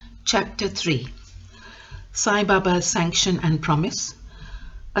Chapter 3. Sai Baba's Sanction and Promise.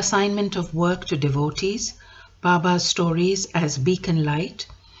 Assignment of work to devotees. Baba's stories as beacon light.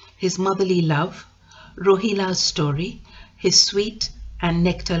 His motherly love. Rohilla's story. His sweet and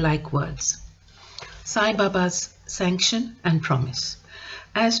nectar-like words. Sai Baba's Sanction and Promise.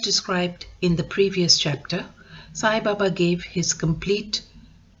 As described in the previous chapter, Sai Baba gave his complete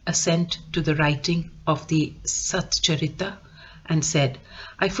assent to the writing of the Satcharitra and said,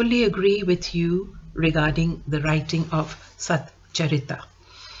 "I fully agree with you regarding the writing of Satcharitra.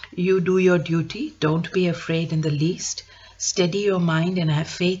 You do your duty, don't be afraid in the least, steady your mind and have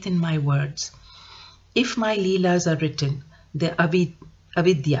faith in my words. If my leelas are written, the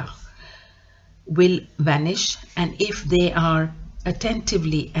avidya will vanish, and if they are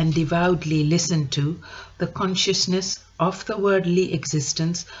attentively and devoutly listened to, the consciousness of the worldly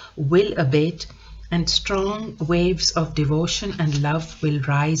existence will abate, and strong waves of devotion and love will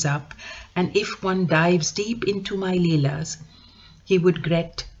rise up, and if one dives deep into my leelas, he would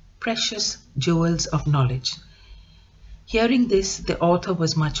get precious jewels of knowledge." Hearing this, the author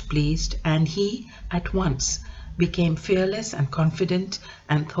was much pleased, and he at once became fearless and confident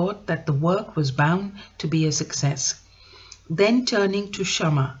and thought that the work was bound to be a success. Then turning to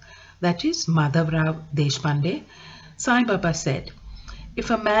Shama, that is Madhavrao Deshpande, Sai Baba said, "If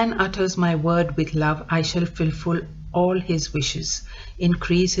a man utters my word with love, I shall fulfill all his wishes,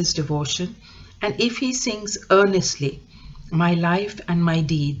 increase his devotion, and if he sings earnestly my life and my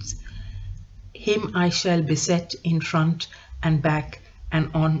deeds, him I shall beset in front and back and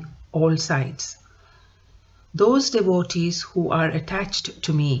on all sides. Those devotees who are attached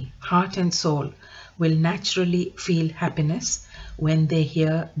to me, heart and soul, will naturally feel happiness when they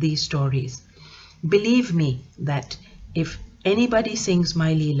hear these stories. Believe me that if anybody sings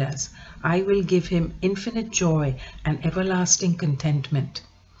my leelas, I will give him infinite joy and everlasting contentment.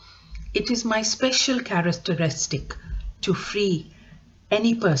 It is my special characteristic to free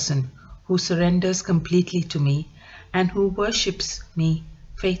any person who surrenders completely to me and who worships me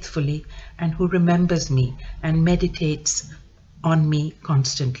faithfully and who remembers me and meditates on me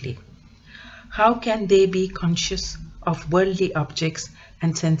constantly. How can they be conscious of worldly objects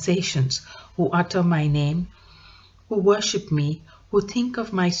and sensations who utter my name, who worship me, who think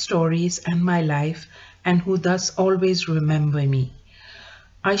of my stories and my life, and who thus always remember me?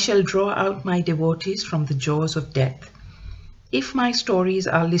 I shall draw out my devotees from the jaws of death. If my stories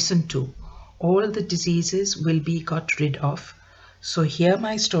are listened to, all the diseases will be got rid of. So hear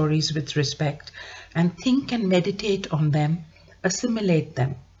my stories with respect and think and meditate on them, assimilate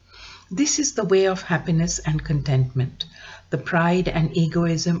them. This is the way of happiness and contentment. The pride and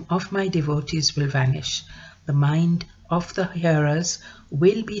egoism of my devotees will vanish. The mind of the hearers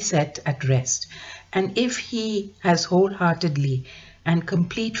will be set at rest. And if he has wholeheartedly and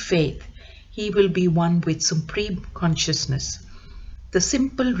complete faith, he will be one with supreme consciousness. The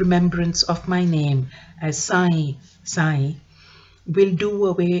simple remembrance of my name as Sai, Sai, will do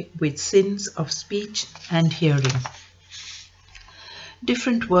away with sins of speech and hearing."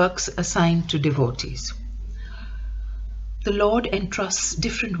 Different works assigned to devotees. The Lord entrusts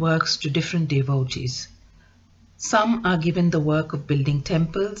different works to different devotees. Some are given the work of building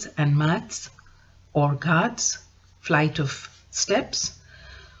temples and mats, or ghats, flight of steps,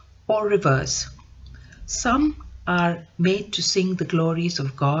 or rivers. Some are made to sing the glories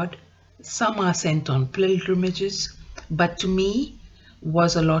of God. Some are sent on pilgrimages. But to me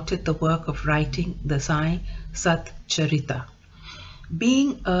was allotted the work of writing the Sai Satcharitra.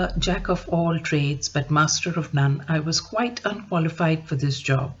 Being a jack of all trades but master of none, I was quite unqualified for this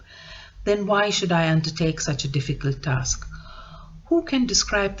job. Then why should I undertake such a difficult task? Who can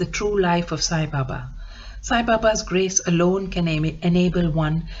describe the true life of Sai Baba? Sai Baba's grace alone can enable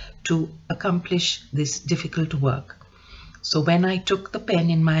one to accomplish this difficult work. So when I took the pen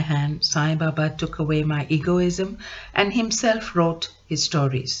in my hand, Sai Baba took away my egoism and himself wrote his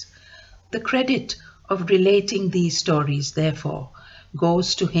stories. The credit of relating these stories, therefore,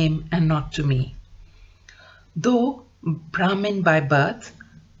 goes to him and not to me. Though Brahmin by birth,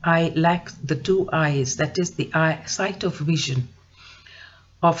 I lack the two eyes, that is the sight of vision,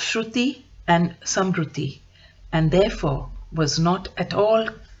 of Shruti and Samruti, and therefore was not at all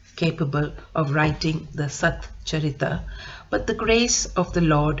capable of writing the Satcharitra, but the grace of the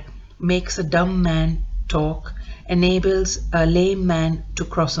Lord makes a dumb man talk, enables a lame man to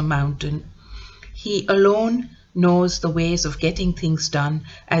cross a mountain. He alone knows the ways of getting things done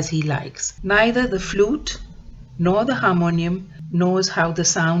as he likes. Neither the flute nor the harmonium knows how the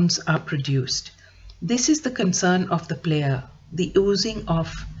sounds are produced. This is the concern of the player, the oozing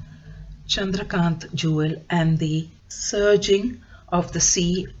of Chandrakant jewel and the surging of the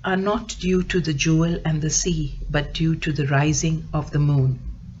sea are not due to the jewel and the sea, but due to the rising of the moon.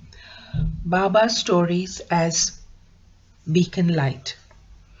 Baba's stories as beacon light.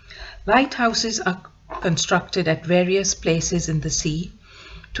 Lighthouses are constructed at various places in the sea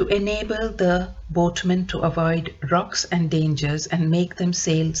to enable the boatmen to avoid rocks and dangers and make them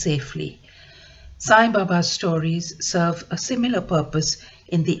sail safely. Sai Baba's stories serve a similar purpose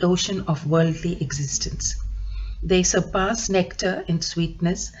in the ocean of worldly existence. They surpass nectar in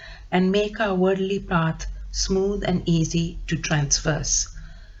sweetness and make our worldly path smooth and easy to traverse.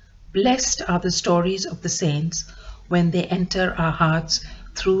 Blessed are the stories of the saints when they enter our hearts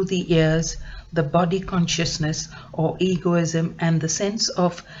through the ears, the body consciousness or egoism and the sense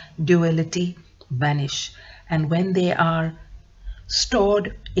of duality vanish, and when they are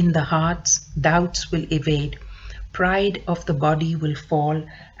stored in the hearts, doubts will evade, pride of the body will fall,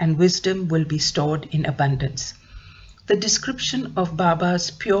 and wisdom will be stored in abundance. The description of Baba's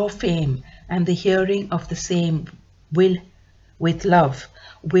pure fame and the hearing of the same will, with love,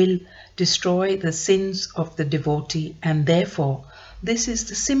 will destroy the sins of the devotee, and therefore this is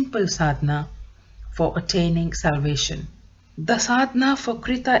the simple sadhana for attaining salvation. The sadhana for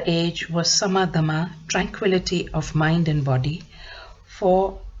Krita age was samadhama, tranquility of mind and body.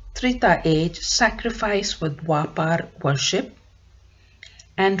 For Trita age, sacrifice with Dwapar worship.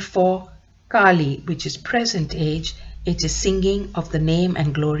 And for Kali, which is present age, it is singing of the name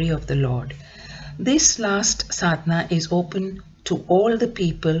and glory of the Lord. This last sadhana is open to all the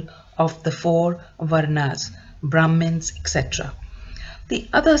people of the four varnas, Brahmins, etc. The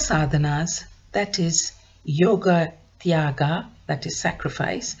other sadhanas, that is yoga tyaga, that is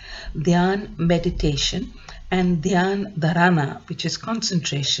sacrifice, dhyan, meditation, and dhyan dharana, which is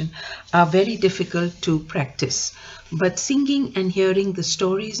concentration, are very difficult to practice. But singing and hearing the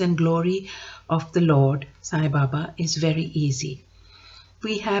stories and glory of the Lord, Sai Baba, is very easy.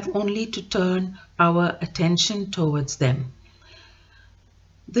 We have only to turn our attention towards them.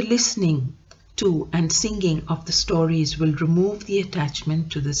 The listening to and singing of the stories will remove the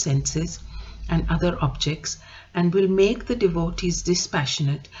attachment to the senses and other objects and will make the devotees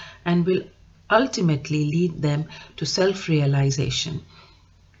dispassionate and will ultimately lead them to self-realization.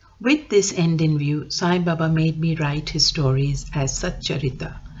 With this end in view, Sai Baba made me write his stories as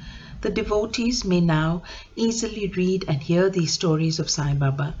Satcharitra. The devotees may now easily read and hear these stories of Sai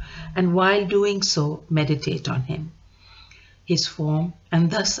Baba, and while doing so, meditate on him, his form, and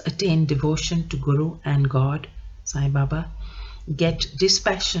thus attain devotion to Guru and God, Sai Baba, get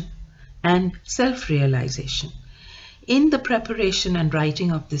dispassion and self-realization. In the preparation and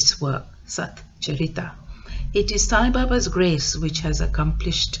writing of this work, Satcharitra, it is Sai Baba's grace which has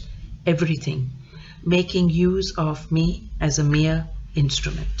accomplished everything, making use of me as a mere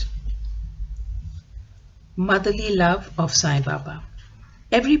instrument. Motherly love of Sai Baba.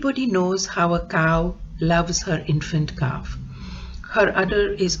 Everybody knows how a cow loves her infant calf. Her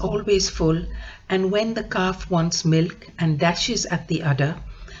udder is always full, and when the calf wants milk and dashes at the udder,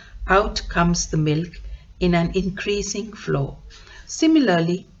 out comes the milk in an increasing flow.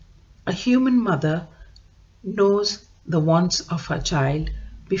 Similarly, a human mother knows the wants of her child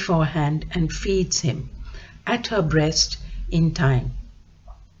beforehand and feeds him at her breast in time.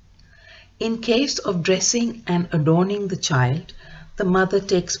 In case of dressing and adorning the child, the mother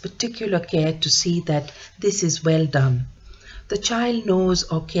takes particular care to see that this is well done. The child knows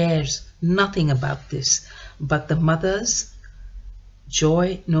or cares nothing about this, but the mother's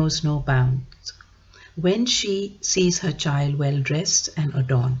joy knows no bounds when she sees her child well dressed and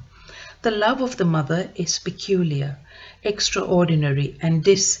adorned. The love of the mother is peculiar, extraordinary, and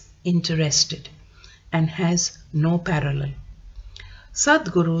disinterested, and has no parallel.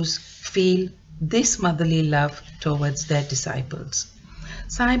 Sadgurus feel this motherly love towards their disciples.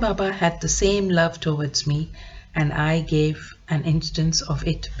 Sai Baba had the same love towards me, and I gave an instance of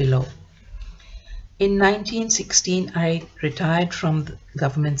it below. In 1916, I retired from the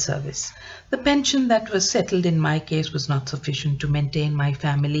government service. The pension that was settled in my case was not sufficient to maintain my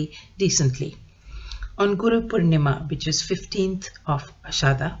family decently. On Guru Purnima, which is 15th of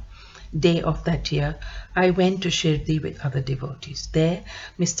Ashada, day of that year, I went to Shirdi with other devotees. There,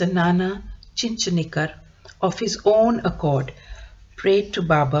 Mr. Nana Chinchanikar, of his own accord, prayed to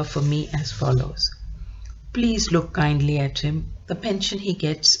Baba for me as follows. Please look kindly at him. The pension he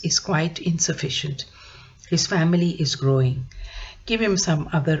gets is quite insufficient. His family is growing. Give him some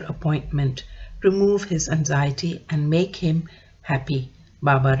other appointment. Remove his anxiety and make him happy,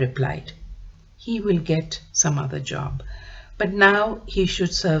 Baba replied. He will get some other job, but now he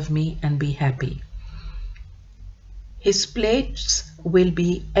should serve me and be happy. His plates will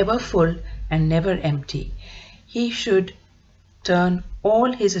be ever full and never empty. He should turn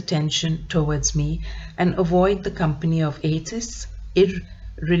all his attention towards me and avoid the company of atheists,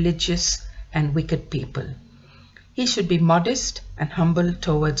 irreligious, and wicked people. He should be modest and humble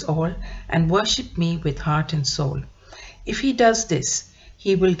towards all and worship me with heart and soul. If he does this,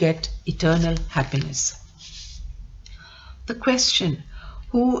 he will get eternal happiness. The question,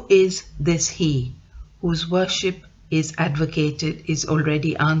 who is this he whose worship is advocated, is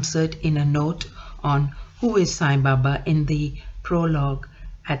already answered in a note on Who is Sai Baba in the prologue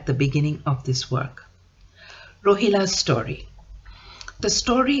at the beginning of this work. Rohilla's story. The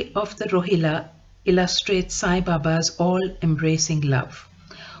story of the Rohilla illustrates Sai Baba's all-embracing love.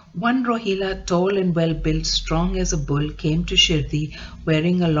 One Rohilla, tall and well-built, strong as a bull, came to Shirdi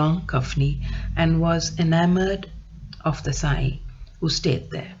wearing a long kafni and was enamored of the Sai, who stayed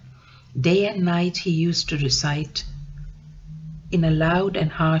there. Day and night he used to recite in a loud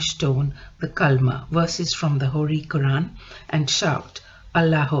and harsh tone the Kalma, verses from the Holy Quran, and shout,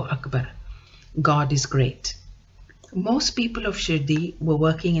 Allahu Akbar, God is great. Most people of Shirdi were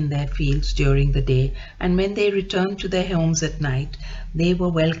working in their fields during the day, and when they returned to their homes at night, they were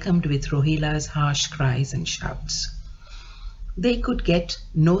welcomed with Rohilla's harsh cries and shouts. They could get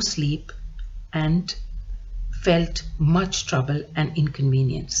no sleep and felt much trouble and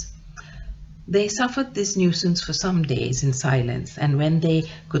inconvenience. They suffered this nuisance for some days in silence, and when they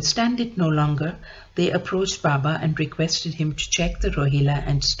could stand it no longer, they approached Baba and requested him to check the Rohilla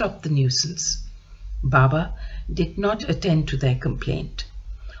and stop the nuisance. Baba did not attend to their complaint.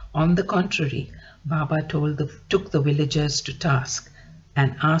 On the contrary, Baba took the villagers to task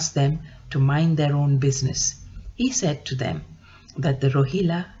and asked them to mind their own business. He said to them that the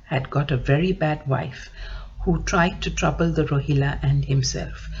Rohilla had got a very bad wife who tried to trouble the Rohilla and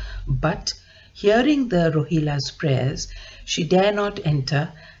himself. But hearing the Rohilla's prayers, she dare not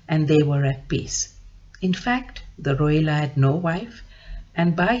enter, and they were at peace. In fact, the Rohilla had no wife,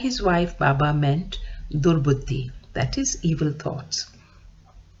 and by his wife Baba meant Durbuddhi, that is, evil thoughts.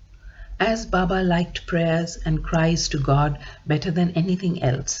 As Baba liked prayers and cries to God better than anything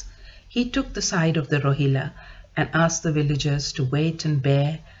else, he took the side of the Rohilla and asked the villagers to wait and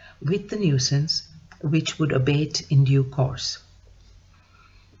bear with the nuisance, which would abate in due course.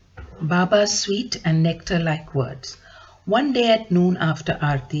 Baba's sweet and nectar-like words. One day at noon after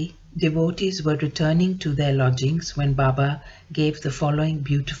Aarti, devotees were returning to their lodgings when Baba gave the following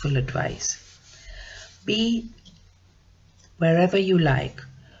beautiful advice. Be wherever you like.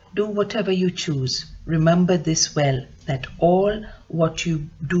 Do whatever you choose. Remember this well, that all what you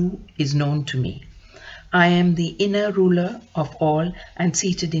do is known to me. I am the inner ruler of all and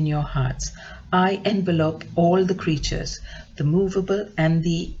seated in your hearts. I envelop all the creatures, the movable and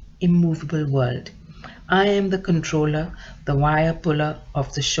the immovable world. I am the controller, the wire puller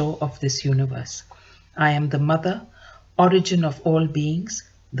of the show of this universe. I am the mother, origin of all beings,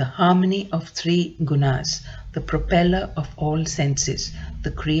 the harmony of three gunas, the propeller of all senses,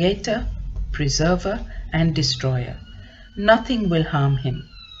 the creator, preserver, and destroyer. Nothing will harm him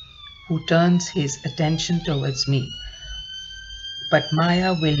who turns his attention towards me, but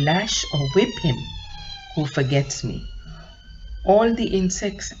Maya will lash or whip him who forgets me. All the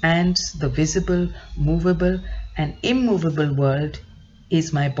insects, ants, the visible, movable, and immovable world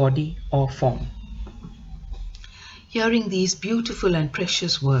is my body or form. Hearing these beautiful and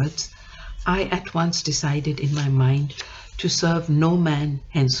precious words, I at once decided in my mind to serve no man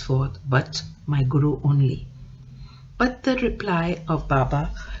henceforth but my Guru only. But the reply of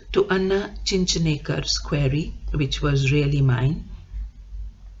Baba to Anna Chinchanekar's query, which was really mine,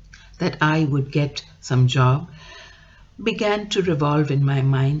 that I would get some job, began to revolve in my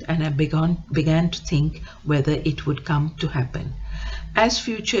mind, and I began to think whether it would come to happen. As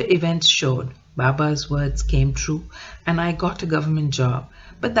future events showed, Baba's words came true and I got a government job,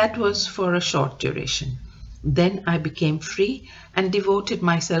 but that was for a short duration. Then I became free and devoted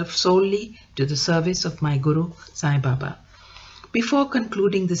myself solely to the service of my Guru, Sai Baba. Before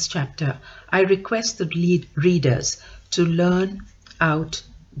concluding this chapter, I request the readers to learn out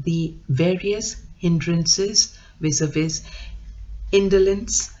the various hindrances vis-a-vis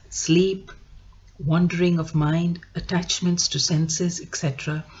indolence, sleep, wandering of mind, attachments to senses,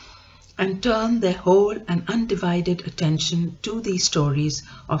 etc., and turn their whole and undivided attention to these stories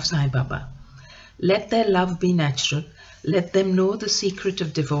of Sai Baba. Let their love be natural. Let them know the secret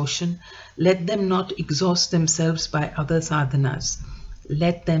of devotion. Let them not exhaust themselves by other sadhanas.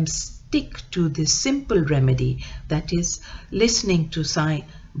 Let them stick to this simple remedy, that is, listening to Sai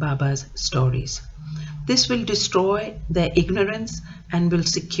Baba's stories. This will destroy their ignorance and will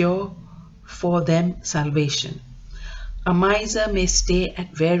secure for them salvation. A miser may stay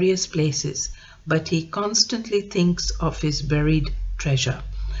at various places, but he constantly thinks of his buried treasure.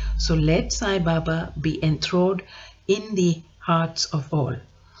 So let Sai Baba be enthroned in the hearts of all.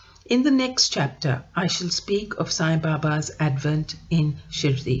 In the next chapter, I shall speak of Sai Baba's advent in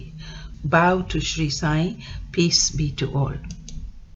Shirdi. Bow to Sri Sai, peace be to all.